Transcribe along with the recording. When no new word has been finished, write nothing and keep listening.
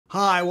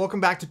Hi, welcome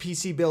back to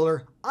PC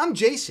Builder. I'm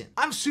Jason.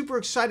 I'm super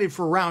excited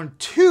for round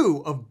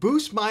 2 of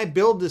Boost My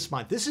Build this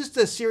month. This is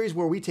the series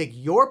where we take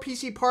your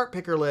PC part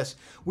picker list,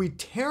 we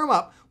tear them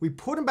up, we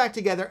put them back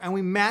together, and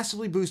we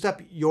massively boost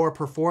up your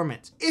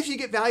performance. If you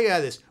get value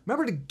out of this,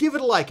 remember to give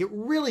it a like. It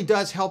really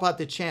does help out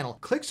the channel.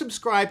 Click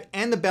subscribe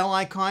and the bell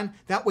icon.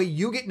 That way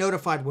you get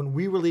notified when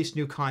we release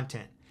new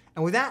content.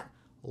 And with that,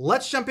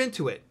 let's jump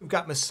into it. We've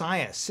got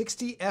Messiah,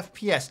 60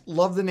 FPS.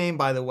 Love the name,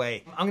 by the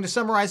way. I'm going to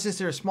summarize this.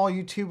 They're a small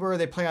YouTuber.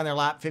 They play on their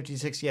lap 50 to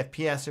 60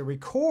 FPS. They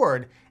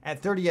record at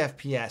 30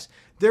 FPS.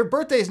 Their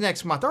birthday is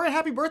next month. All right,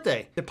 happy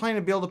birthday. They're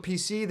planning to build a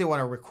PC. They want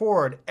to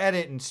record,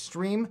 edit, and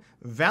stream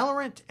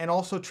Valorant and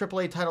also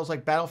AAA titles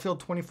like Battlefield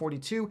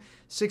 2042,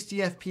 60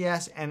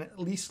 FPS, and at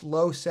least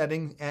low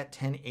setting at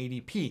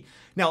 1080p.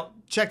 Now,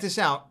 check this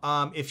out.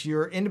 If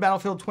you're into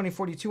Battlefield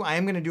 2042, I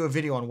am going to do a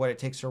video on what it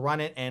takes to run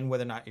it and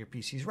whether or not your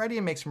PC is ready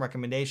and make some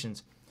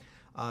recommendations.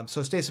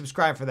 So stay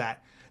subscribed for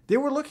that. They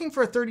were looking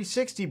for a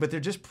 3060, but they're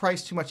just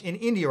priced too much in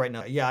India right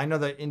now. Yeah, I know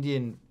the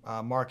Indian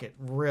market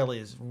really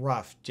is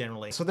rough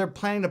generally. So they're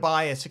planning to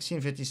buy a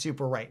 1650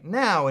 Super right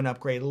now and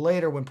upgrade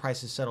later when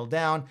prices settle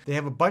down. They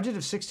have a budget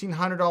of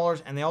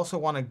 $1,600 and they also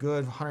want a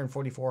good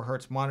 144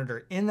 Hertz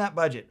monitor in that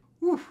budget.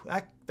 Whew,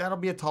 that'll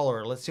be a tall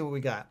order. Let's see what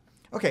we got.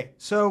 Okay,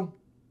 so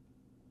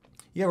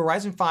you have a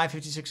Ryzen 5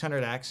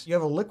 5600X. You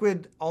have a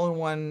liquid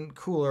all-in-one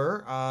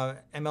cooler,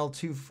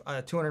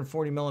 ML2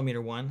 240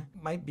 millimeter one.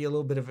 Might be a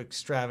little bit of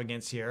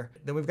extravagance here.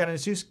 Then we've got an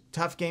ASUS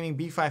TUF Gaming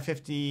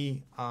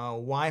B550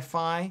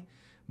 Wi-Fi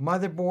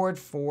motherboard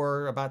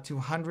for about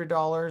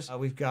 $200.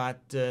 We've got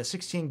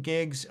 16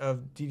 gigs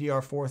of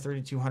DDR4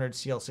 3200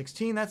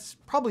 CL16. That's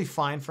probably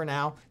fine for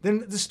now.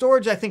 Then the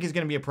storage I think is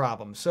going to be a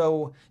problem.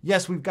 So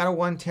yes, we've got a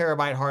 1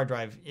 terabyte hard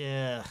drive.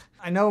 Ugh.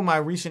 I know my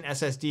recent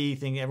SSD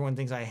thing, everyone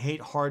thinks I hate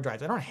hard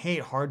drives. I don't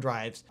hate hard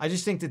drives. I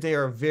just think that they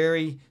are a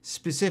very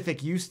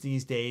specific use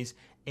these days,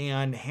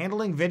 and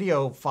handling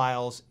video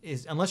files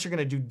is, unless you're going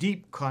to do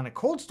deep kind of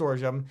cold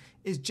storage of them,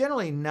 is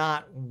generally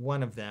not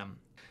one of them.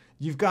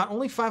 You've got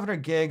only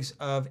 500 gigs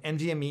of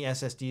NVMe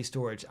SSD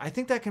storage. I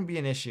think that can be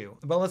an issue,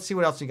 but let's see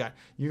what else you got.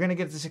 You're going to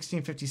get the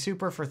 1650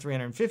 Super for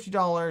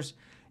 $350.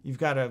 You've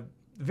got a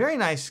very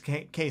nice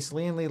case,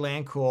 Lian Li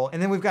Landcool.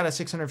 And then we've got a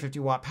 650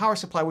 watt power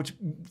supply, which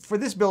for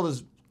this build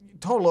is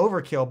total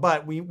overkill,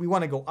 but we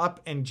want to go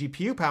up in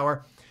GPU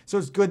power. So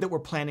it's good that we're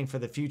planning for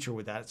the future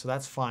with that. So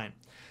that's fine.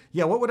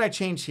 Yeah, what would I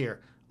change here?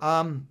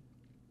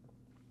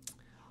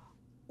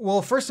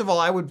 Well, first of all,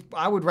 I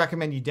would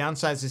recommend you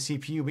downsize the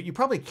CPU, but you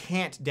probably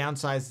can't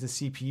downsize the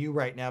CPU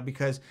right now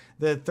because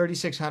the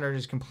 3600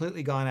 is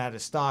completely gone out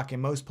of stock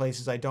in most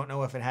places. I don't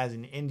know if it has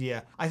in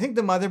India. I think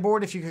the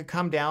motherboard, if you could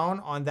come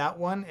down on that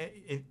one,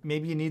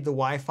 maybe you need the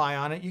Wi-Fi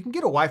on it. You can get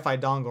a Wi-Fi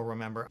dongle,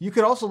 remember. You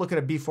could also look at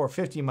a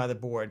B450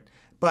 motherboard,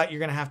 but you're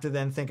going to have to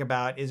then think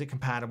about, is it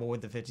compatible with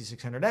the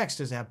 5600X?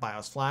 Does it have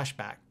BIOS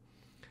flashback?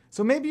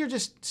 So maybe you're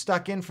just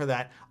stuck in for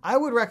that. I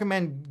would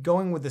recommend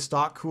going with the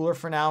stock cooler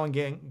for now and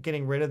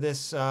getting rid of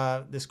this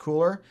this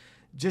cooler,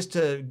 just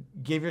to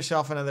give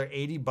yourself another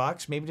 80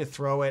 bucks, maybe to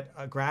throw at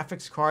a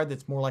graphics card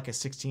that's more like a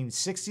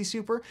 1660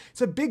 Super.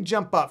 It's a big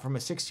jump up from a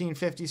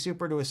 1650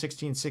 Super to a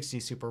 1660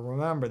 Super.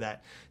 Remember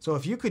that. So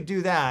if you could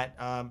do that,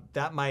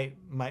 that might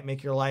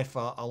make your life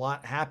a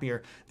lot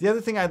happier. The other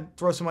thing I'd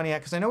throw some money at,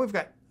 because I know we've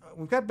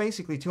got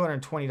basically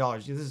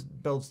 $220. This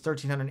builds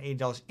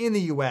 $1,380 in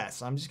the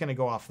US. I'm just going to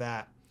go off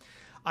that.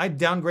 I'd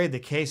downgrade the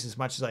case as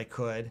much as I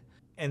could,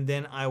 and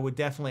then I would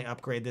definitely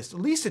upgrade this,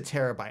 at least a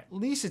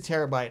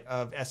terabyte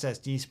of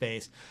SSD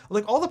space.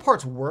 Like, all the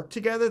parts work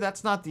together.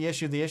 That's not the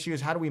issue. The issue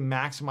is, how do we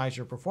maximize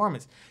your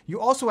performance?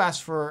 You also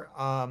asked for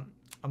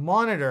a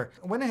monitor.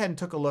 I went ahead and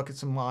took a look at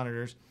some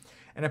monitors,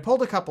 and I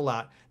pulled a couple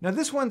out. Now,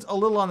 this one's a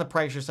little on the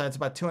pricier side. It's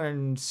about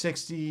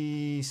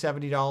 $260,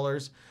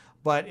 $70.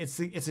 But it's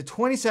a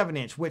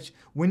 27-inch, which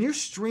when you're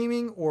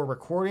streaming or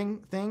recording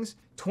things,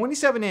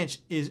 27-inch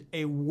is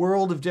a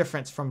world of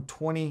difference from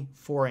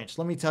 24-inch.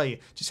 Let me tell you,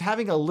 just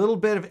having a little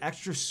bit of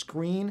extra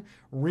screen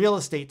real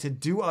estate to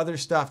do other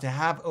stuff, to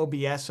have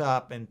OBS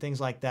up and things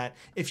like that,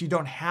 if you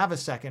don't have a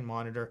second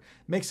monitor,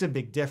 makes a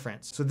big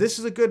difference. So this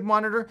is a good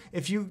monitor.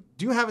 If you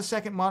do have a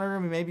second monitor,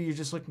 maybe you're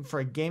just looking for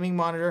a gaming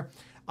monitor,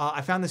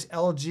 I found this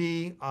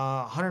LG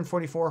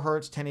 144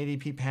 Hertz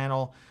 1080p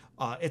panel.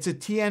 It's a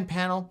TN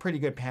panel, pretty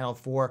good panel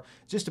for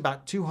just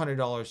about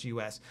 $200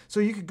 US. So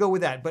you could go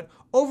with that. But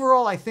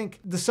overall, I think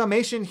the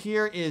summation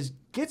here is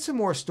get some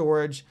more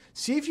storage,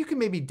 see if you can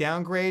maybe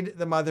downgrade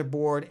the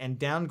motherboard and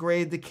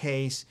downgrade the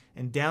case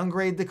and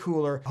downgrade the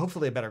cooler,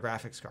 hopefully a better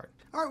graphics card.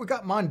 All right, we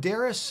got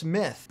Mondera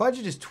Smith.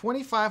 Budget is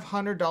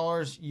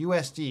 $2,500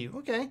 USD.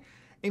 Okay.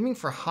 Aiming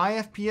for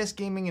high FPS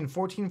gaming in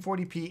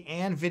 1440p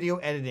and video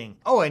editing.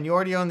 Oh, and you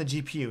already own the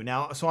GPU.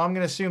 Now, so I'm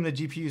gonna assume the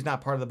GPU is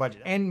not part of the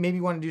budget. And maybe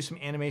you wanna do some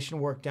animation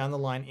work down the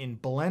line in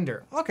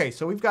Blender. Okay,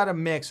 so we've got a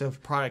mix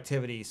of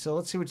productivity. So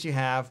let's see what you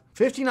have.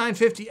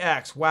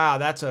 5950X, wow,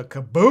 that's a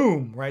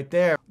kaboom right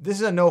there. This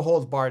is a no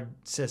holds barred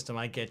system,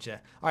 I get you.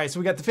 All right, so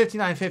we got the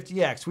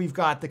 5950X. We've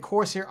got the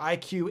Corsair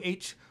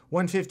iQ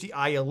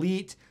H150i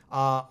Elite.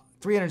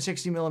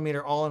 360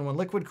 millimeter all-in-one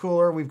liquid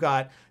cooler. We've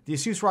got the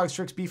Asus ROG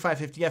Strix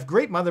B550F.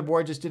 Great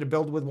motherboard, just did a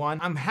build with one.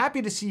 I'm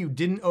happy to see you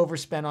didn't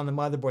overspend on the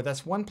motherboard.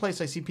 That's one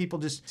place I see people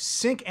just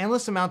sink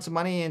endless amounts of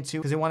money into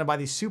because they want to buy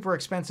these super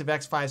expensive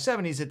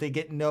X570s that they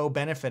get no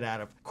benefit out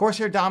of.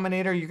 Corsair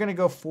Dominator, you're gonna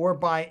go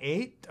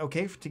 4x8,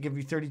 okay, to give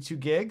you 32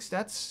 gigs.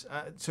 That's,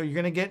 so you're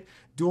gonna get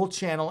dual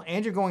channel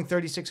and you're going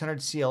 3600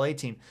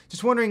 CL18.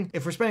 Just wondering,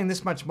 if we're spending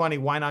this much money,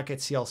 why not get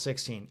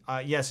CL16?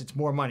 Yes, it's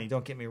more money,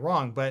 don't get me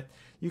wrong, but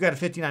you got a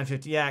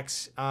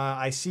 5950X.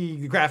 I see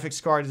the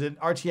graphics card is an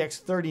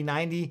RTX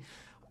 3090.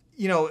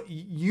 You know,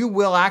 you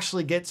will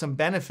actually get some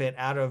benefit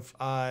out of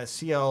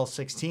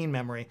CL16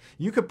 memory.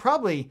 You could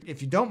probably,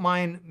 if you don't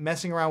mind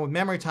messing around with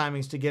memory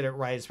timings to get it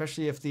right,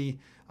 especially if the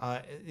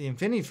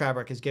Infinity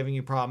Fabric is giving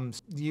you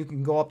problems, you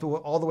can go up to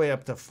all the way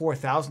up to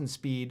 4000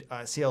 speed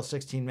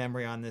CL16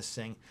 memory on this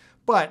thing.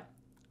 But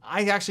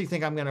I actually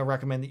think I'm going to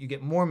recommend that you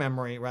get more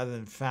memory rather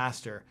than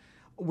faster.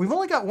 We've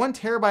only got 1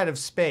 terabyte of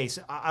space.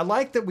 I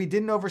like that we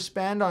didn't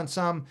overspend on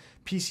some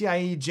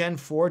PCIe Gen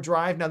 4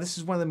 drive. Now, this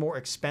is one of the more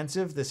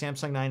expensive. The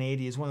Samsung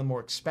 980 is one of the more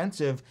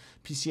expensive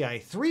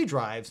PCIe 3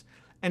 drives,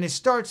 and it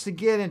starts to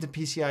get into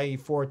PCIe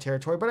 4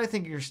 territory, but I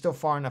think you're still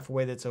far enough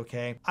away that's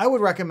okay. I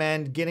would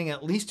recommend getting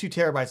at least 2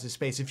 terabytes of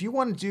space. If you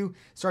want to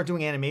start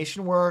doing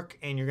animation work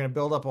and you're going to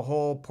build up a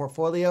whole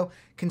portfolio,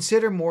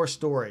 consider more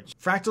storage.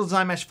 Fractal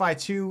Design Mesh Phi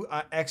 2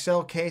 XL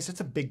case, it's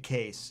a big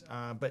case,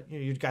 but you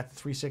know, you've got the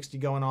 360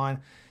 going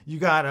on. You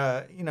got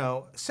a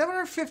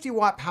 750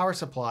 watt power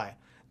supply.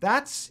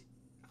 That's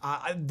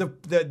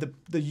the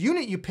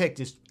unit you picked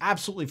is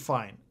absolutely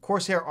fine.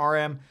 Corsair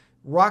RM.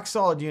 Rock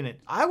solid unit.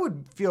 I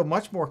would feel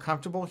much more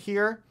comfortable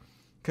here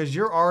because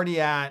you're already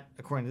at,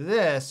 according to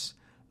this,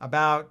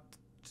 about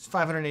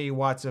 580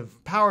 watts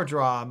of power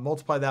draw.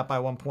 Multiply that by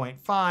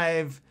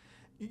 1.5.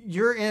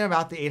 You're in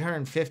about the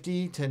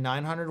 850 to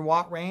 900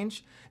 watt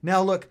range.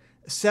 Now look,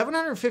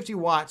 750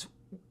 watts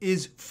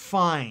is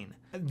fine.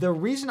 The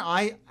reason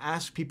I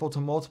ask people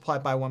to multiply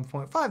by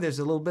 1.5, there's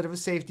a little bit of a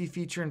safety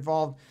feature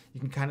involved. You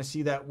can kind of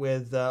see that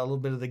with a little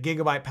bit of the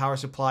gigabyte power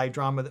supply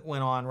drama that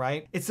went on,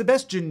 right? It's the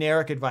best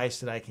generic advice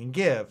that I can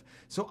give.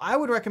 So I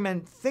would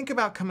recommend, think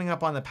about coming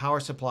up on the power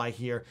supply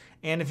here.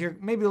 And if you're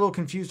maybe a little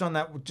confused on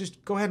that,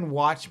 just go ahead and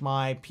watch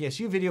my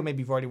PSU video.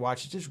 Maybe you've already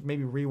watched it, just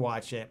maybe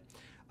rewatch it.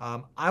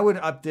 I would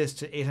up this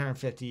to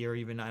 850 or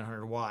even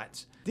 900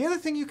 watts. The other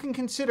thing you can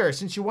consider,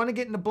 since you want to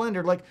get into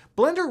Blender, like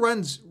Blender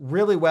runs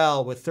really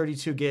well with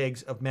 32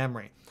 gigs of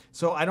memory.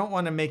 So I don't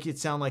want to make it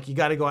sound like you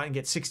got to go out and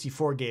get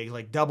 64 gigs,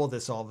 like double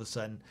this all of a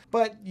sudden.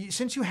 But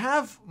since you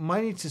have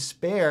money to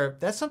spare,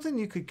 that's something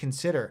you could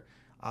consider.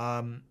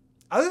 Other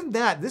than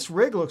that, this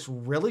rig looks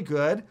really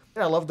good.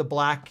 I love the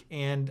black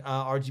and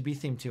RGB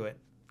theme to it.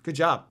 Good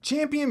job.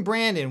 Champion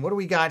Brandon, what do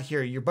we got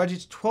here? Your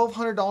budget's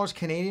 $1,200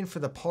 Canadian for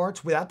the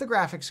parts without the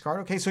graphics card.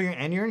 Okay, so you're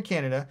in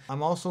Canada.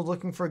 I'm also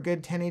looking for a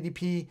good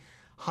 1080p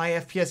high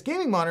FPS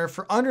gaming monitor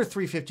for under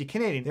 $350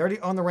 Canadian. They already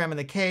own the RAM in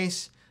the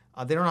case.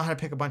 They don't know how to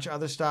pick a bunch of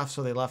other stuff,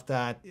 so they left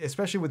that.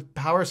 Especially with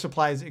power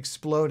supplies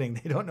exploding,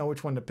 they don't know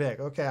which one to pick.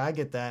 Okay, I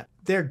get that.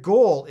 Their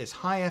goal is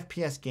high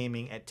FPS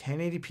gaming at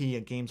 1080p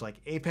at games like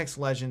Apex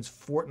Legends,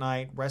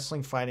 Fortnite,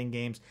 wrestling fighting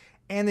games,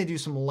 and they do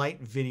some light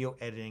video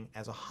editing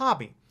as a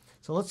hobby.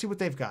 So let's see what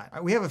they've got. All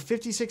right, we have a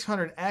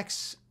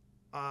 5600X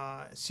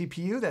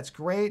CPU. That's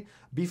great.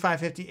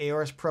 B550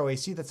 AOS Pro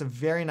AC. That's a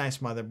very nice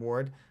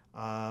motherboard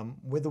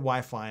with the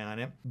Wi-Fi on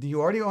it. You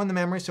already own the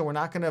memory, so we're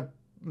not going to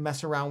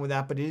mess around with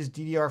that, but it is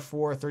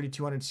DDR4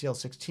 3200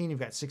 CL16. You've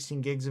got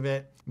 16 gigs of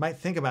it. Might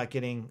think about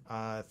getting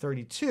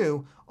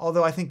 32,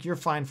 although I think you're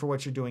fine for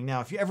what you're doing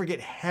now. If you ever get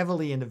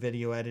heavily into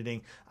video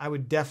editing, I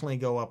would definitely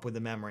go up with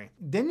the memory.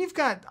 Then you've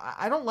got,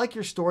 I don't like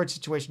your storage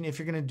situation if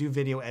you're going to do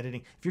video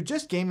editing. If you're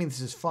just gaming, this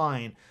is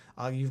fine.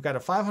 You've got a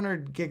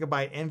 500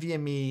 gigabyte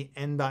NVMe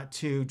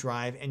M.2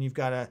 drive, and you've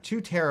got a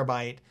 2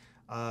 terabyte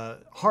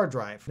hard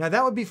drive. Now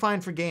that would be fine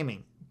for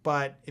gaming.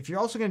 But if you're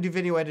also going to do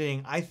video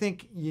editing, I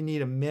think you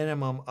need a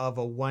minimum of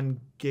a 1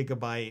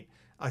 terabyte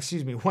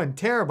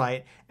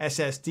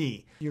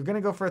SSD. You're going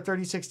to go for a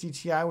 3060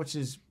 Ti, which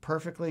is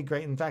perfectly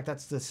great. In fact,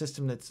 that's the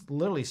system that's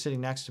literally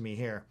sitting next to me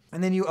here.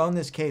 And then you own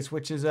this case,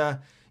 which is an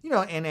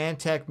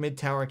Antec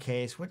mid-tower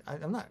case.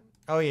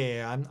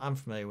 I'm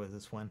familiar with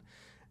this one.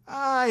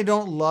 I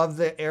don't love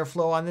the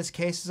airflow on this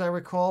case, as I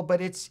recall, but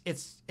it's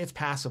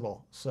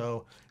passable.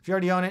 So if you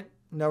already own it,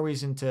 no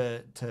reason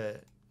to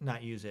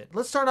not use it.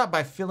 Let's start out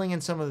by filling in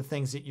some of the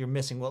things that you're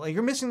missing. Well,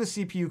 you're missing the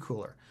CPU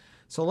cooler.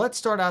 So let's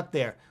start out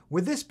there.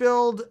 With this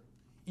build,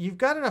 you've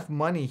got enough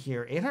money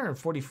here.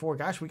 844,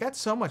 gosh, we got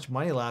so much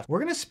money left. We're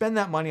gonna spend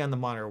that money on the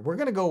monitor. We're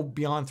gonna go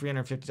beyond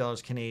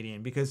 $350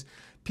 Canadian because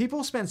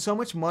people spend so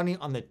much money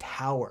on the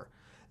tower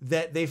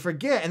that they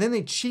forget, and then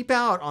they cheap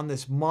out on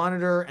this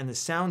monitor and the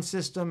sound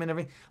system and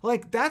everything.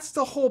 Like, that's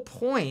the whole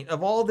point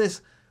of all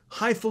this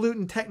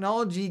highfalutin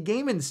technology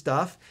gaming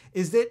stuff,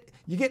 is that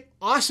you get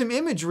awesome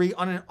imagery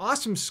on an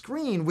awesome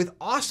screen with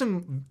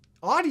awesome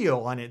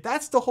audio on it.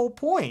 That's the whole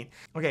point.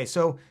 Okay,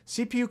 so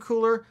CPU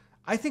cooler,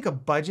 I think a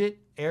budget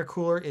air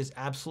cooler is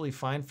absolutely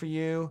fine for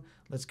you.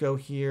 Let's go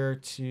here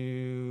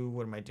to,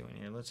 what am I doing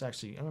here? Let's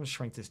actually, I'm going to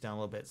shrink this down a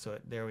little bit. So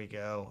there we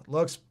go.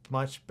 Looks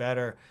much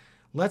better.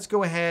 Let's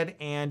go ahead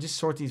and just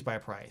sort these by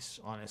price,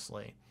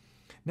 honestly.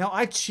 Now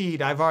I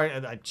cheat. I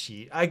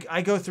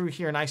go through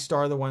here and I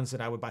star the ones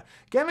that I would buy.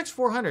 GAMX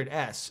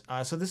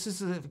 400S. So this is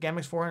the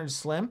GAMX 400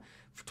 Slim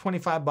for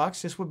 25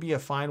 bucks. This would be a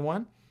fine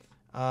one.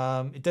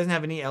 It doesn't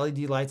have any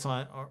LED lights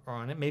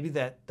on it. Maybe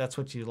that's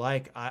what you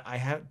like.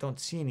 I don't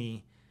see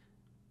any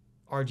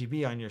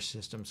RGB on your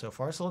system so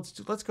far. So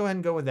let's go ahead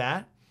and go with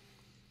that.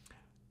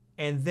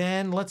 And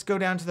then let's go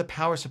down to the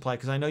power supply,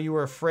 because I know you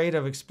were afraid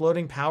of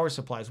exploding power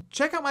supplies.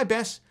 Check out my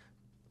best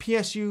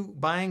PSU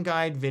buying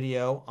guide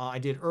video I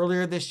did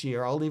earlier this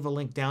year. I'll leave a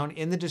link down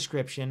in the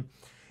description.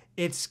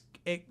 It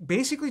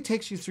basically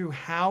takes you through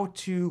how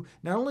to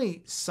not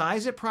only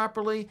size it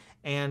properly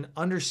and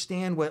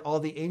understand what all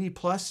the 80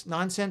 plus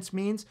nonsense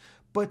means,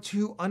 but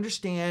to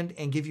understand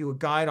and give you a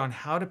guide on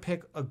how to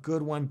pick a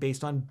good one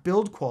based on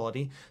build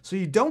quality so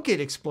you don't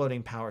get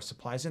exploding power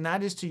supplies. And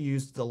that is to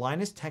use the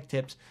Linus Tech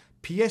Tips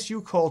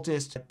PSU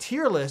Cultist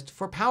tier list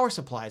for power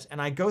supplies. And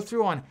I go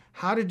through on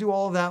how to do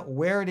all of that,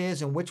 where it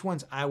is, and which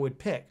ones I would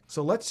pick.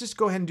 So let's just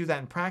go ahead and do that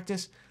in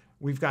practice.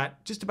 We've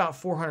got just about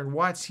 400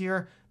 watts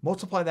here.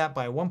 Multiply that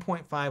by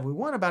 1.5. We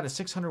want about a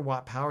 600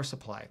 watt power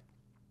supply.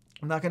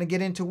 I'm not going to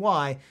get into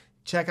why.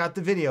 Check out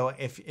the video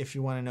if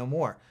you want to know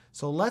more.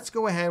 So let's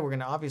go ahead. We're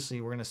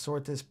going to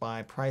sort this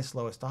by price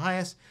lowest to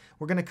highest.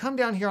 We're going to come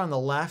down here on the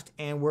left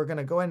and we're going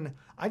to go ahead and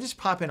I just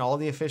pop in all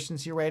the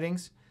efficiency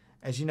ratings.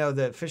 As you know,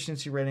 the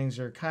efficiency ratings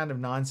are kind of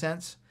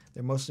nonsense.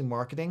 They're mostly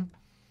marketing.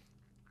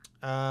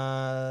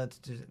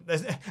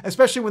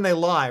 Especially when they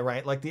lie,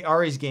 right? Like the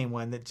Ari's game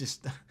one that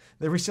just,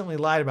 they recently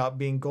lied about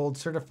being gold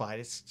certified.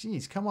 It's,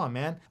 geez, come on,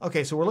 man.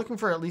 Okay, so we're looking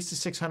for at least a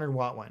 600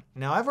 watt one.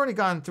 Now I've already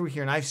gone through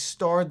here and I've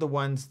starred the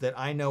ones that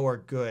I know are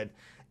good.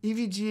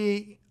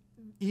 EVGA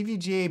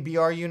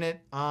BR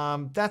unit,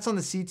 that's on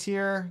the C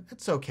tier.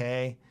 It's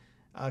okay.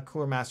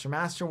 Cooler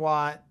Master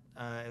Watt.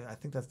 I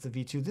think that's the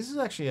V2. This is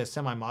actually a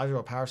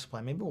semi-modular power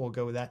supply. Maybe we'll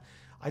go with that.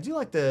 I do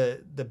like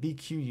the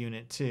BQ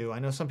unit too. I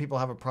know some people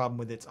have a problem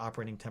with its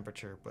operating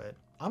temperature, but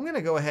I'm going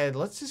to go ahead.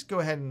 Let's just go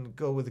ahead and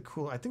go with the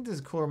cooler. I think this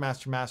is Cooler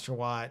Master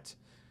Watt.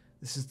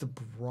 This is the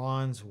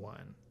bronze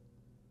one.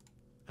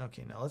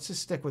 Okay, now let's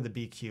just stick with the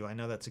BQ. I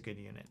know that's a good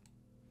unit.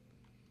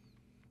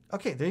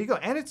 Okay, there you go.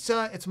 And it's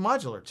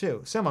modular too,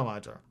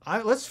 semi-modular.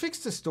 Let's fix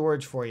the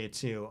storage for you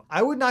too.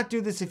 I would not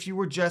do this if you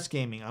were just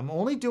gaming. I'm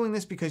only doing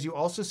this because you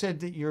also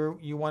said that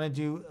you want to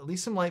do at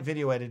least some light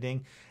video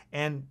editing.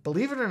 And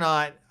believe it or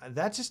not,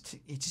 it just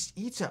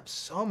eats up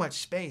so much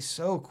space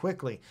so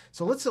quickly.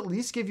 So let's at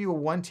least give you a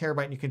 1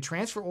 terabyte and you can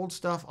transfer old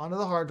stuff onto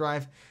the hard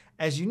drive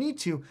as you need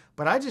to.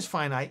 But I just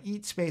find I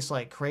eat space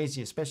like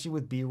crazy, especially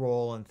with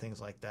B-roll and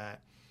things like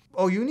that.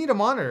 Oh, you need a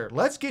monitor.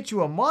 Let's get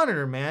you a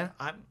monitor, man.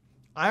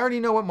 I already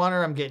know what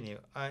monitor I'm getting you.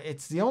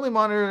 It's the only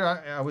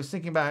monitor I was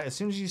thinking about. As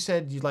soon as you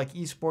said you like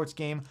esports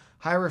game,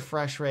 high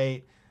refresh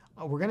rate,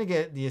 we're going to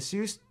get the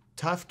Asus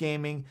TUF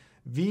Gaming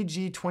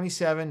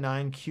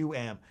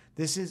VG279QM.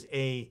 This is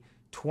a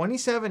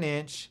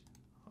 27-inch.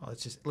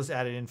 Let's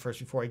add it in first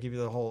before I give you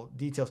the whole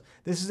details.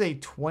 This is a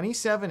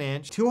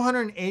 27-inch,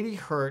 280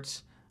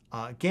 hertz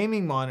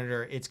gaming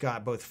monitor. It's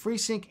got both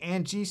FreeSync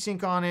and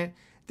G-Sync on it.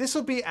 This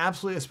will be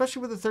absolutely,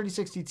 especially with the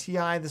 3060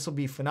 Ti, this will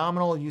be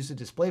phenomenal. Use the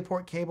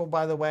DisplayPort cable,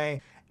 by the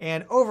way.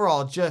 And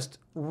overall, just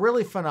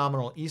really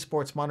phenomenal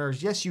esports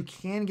monitors. Yes, you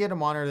can get a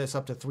monitor that's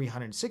up to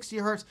 360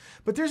 hertz,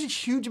 but there's a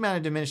huge amount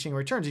of diminishing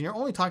returns, and you're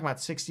only talking about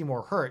 60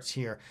 more hertz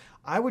here.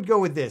 I would go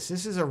with this.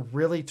 This is a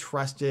really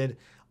trusted,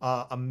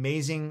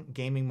 amazing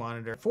gaming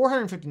monitor.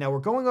 $450. Now, we're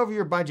going over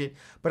your budget,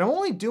 but I'm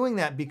only doing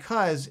that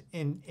because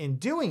in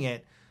doing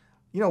it,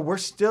 you know, we're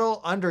still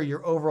under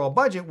your overall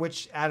budget,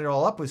 which added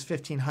all up was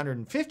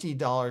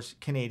 $1,550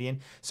 Canadian.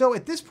 So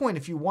at this point,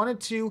 if you wanted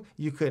to,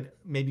 you could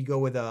maybe go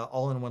with an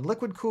all-in-one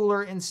liquid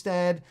cooler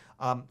instead.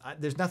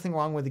 There's nothing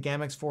wrong with the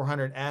GAMX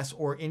 400S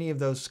or any of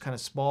those kind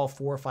of small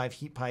 4 or 5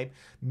 heat pipe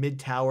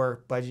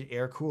mid-tower budget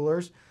air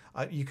coolers.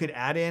 You could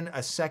add in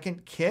a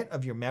second kit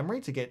of your memory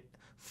to get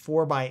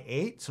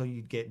 4x8, so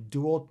you'd get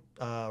dual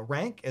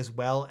rank as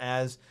well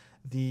as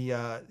the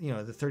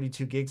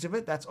 32 gigs of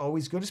it. That's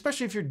always good,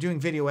 especially if you're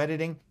doing video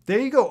editing. There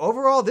you go.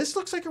 Overall, this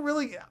looks like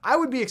I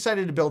would be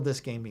excited to build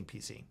this gaming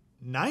PC.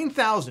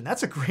 9,000.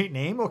 That's a great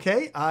name.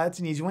 Okay, that's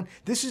an easy one.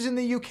 This is in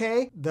the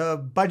UK. The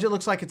budget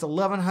looks like it's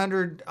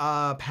 1,100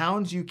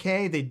 pounds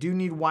UK. They do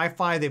need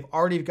Wi-Fi. They've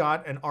already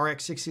got an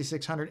RX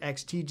 6600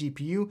 XT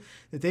GPU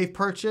that they've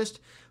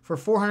purchased for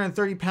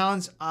 430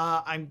 pounds.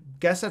 I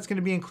guess that's going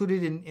to be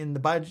included in the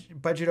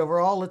budget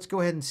overall. Let's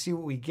go ahead and see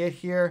what we get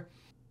here.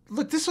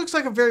 Look, this looks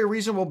like a very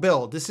reasonable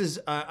build. This is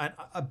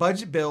a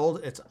budget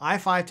build. It's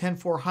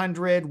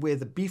i5-10400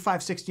 with a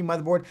B560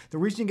 motherboard. The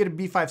reason you get a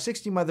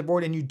B560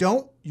 motherboard and you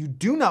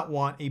do not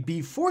want a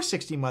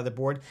B460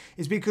 motherboard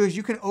is because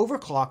you can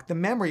overclock the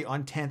memory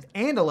on 10th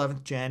and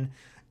 11th gen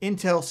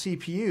Intel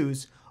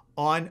CPUs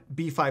on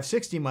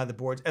B560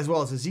 motherboards as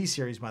well as a Z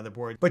series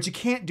motherboard, but you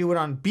can't do it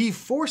on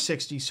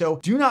B460. So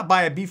do not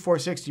buy a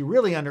B460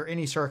 really under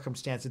any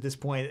circumstance at this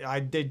point.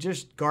 They're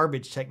just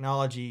garbage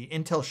technology.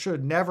 Intel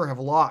should never have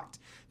locked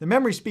the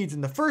memory speeds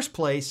in the first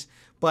place,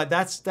 but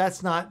that's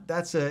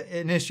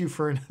an issue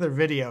for another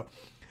video.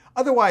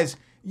 Otherwise,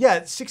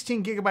 yeah,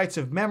 16 gigabytes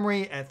of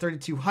memory at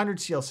 3200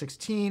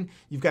 CL16.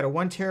 You've got a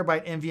 1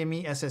 terabyte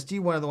NVMe SSD,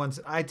 one of the ones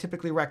that I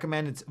typically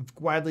recommend. It's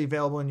widely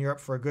available in Europe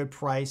for a good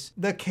price.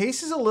 The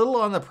case is a little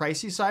on the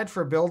pricey side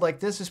for a build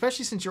like this,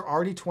 especially since you're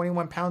already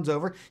 21 pounds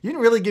over. You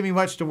didn't really give me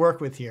much to work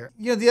with here.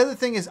 You know, the other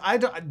thing is,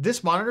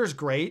 this monitor is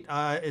great.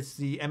 It's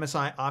the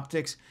MSI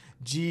Optics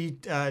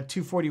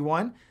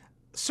G241.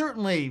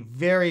 Certainly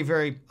very,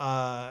 very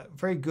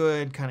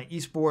good kind of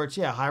esports.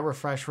 Yeah, high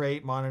refresh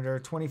rate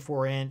monitor,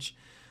 24-inch.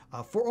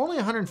 For only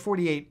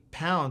 148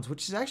 pounds,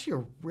 which is actually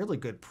a really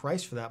good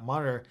price for that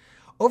monitor.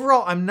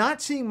 Overall, I'm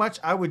not seeing much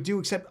I would do,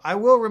 except I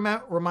will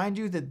remind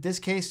you that this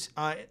case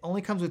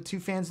only comes with 2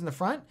 fans in the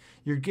front.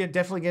 You're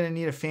definitely going to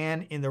need a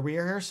fan in the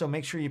rear here, so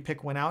make sure you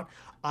pick one out.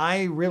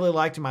 I really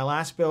liked in my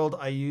last build,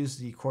 I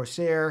used the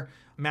Corsair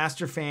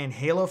Master Fan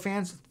Halo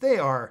fans.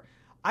 I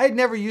had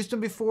never used them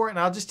before, and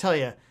I'll just tell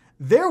you,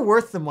 they're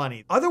worth the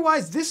money.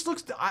 Otherwise, this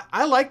looks,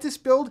 I like this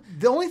build.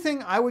 The only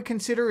thing I would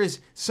consider is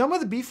some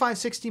of the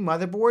B560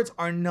 motherboards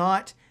are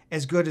not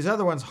as good as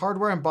other ones.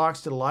 Hardware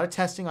Unboxed did a lot of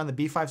testing on the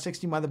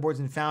B560 motherboards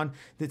and found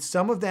that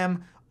some of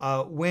them,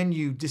 when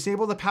you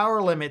disable the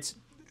power limits,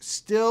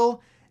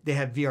 still, they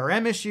had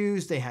VRM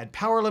issues, they had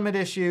power limit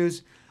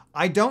issues.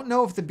 I don't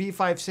know if the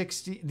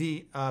B560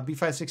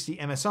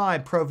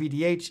 MSI Pro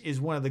VDH is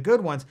one of the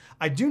good ones.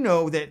 I do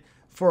know that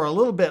for a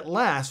little bit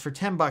less, for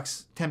 10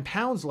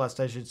 pounds less,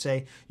 I should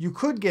say, you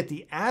could get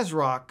the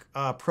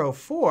ASRock Pro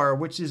 4,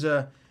 which is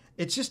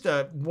it's just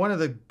one of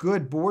the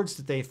good boards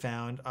that they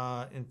found.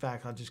 In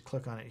fact, I'll just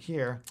click on it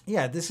here.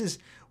 Yeah, this is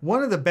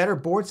one of the better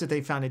boards that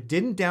they found. It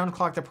didn't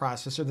downclock the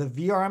processor. The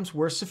VRMs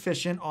were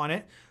sufficient on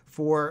it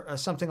for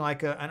something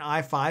like an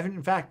i5. And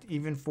in fact,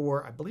 even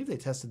for, I believe they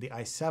tested the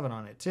i7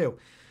 on it too.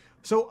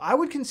 So I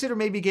would consider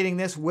maybe getting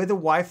this with a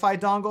Wi-Fi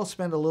dongle,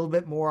 spend a little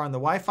bit more on the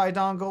Wi-Fi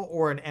dongle,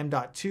 or an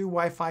M.2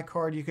 Wi-Fi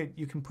card you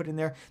can put in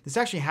there. This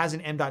actually has an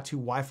M.2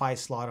 Wi-Fi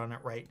slot on it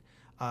right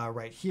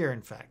here,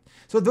 in fact.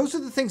 So those are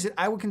the things that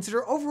I would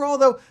consider. Overall,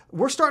 though,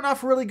 we're starting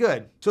off really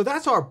good. So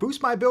that's our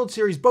Boost My Build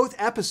series, both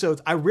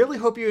episodes. I really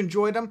hope you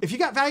enjoyed them. If you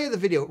got value out of the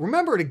video,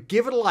 remember to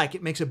give it a like.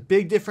 It makes a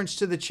big difference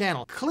to the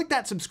channel. Click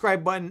that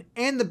subscribe button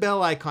and the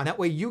bell icon. That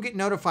way you get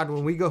notified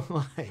when we go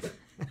live.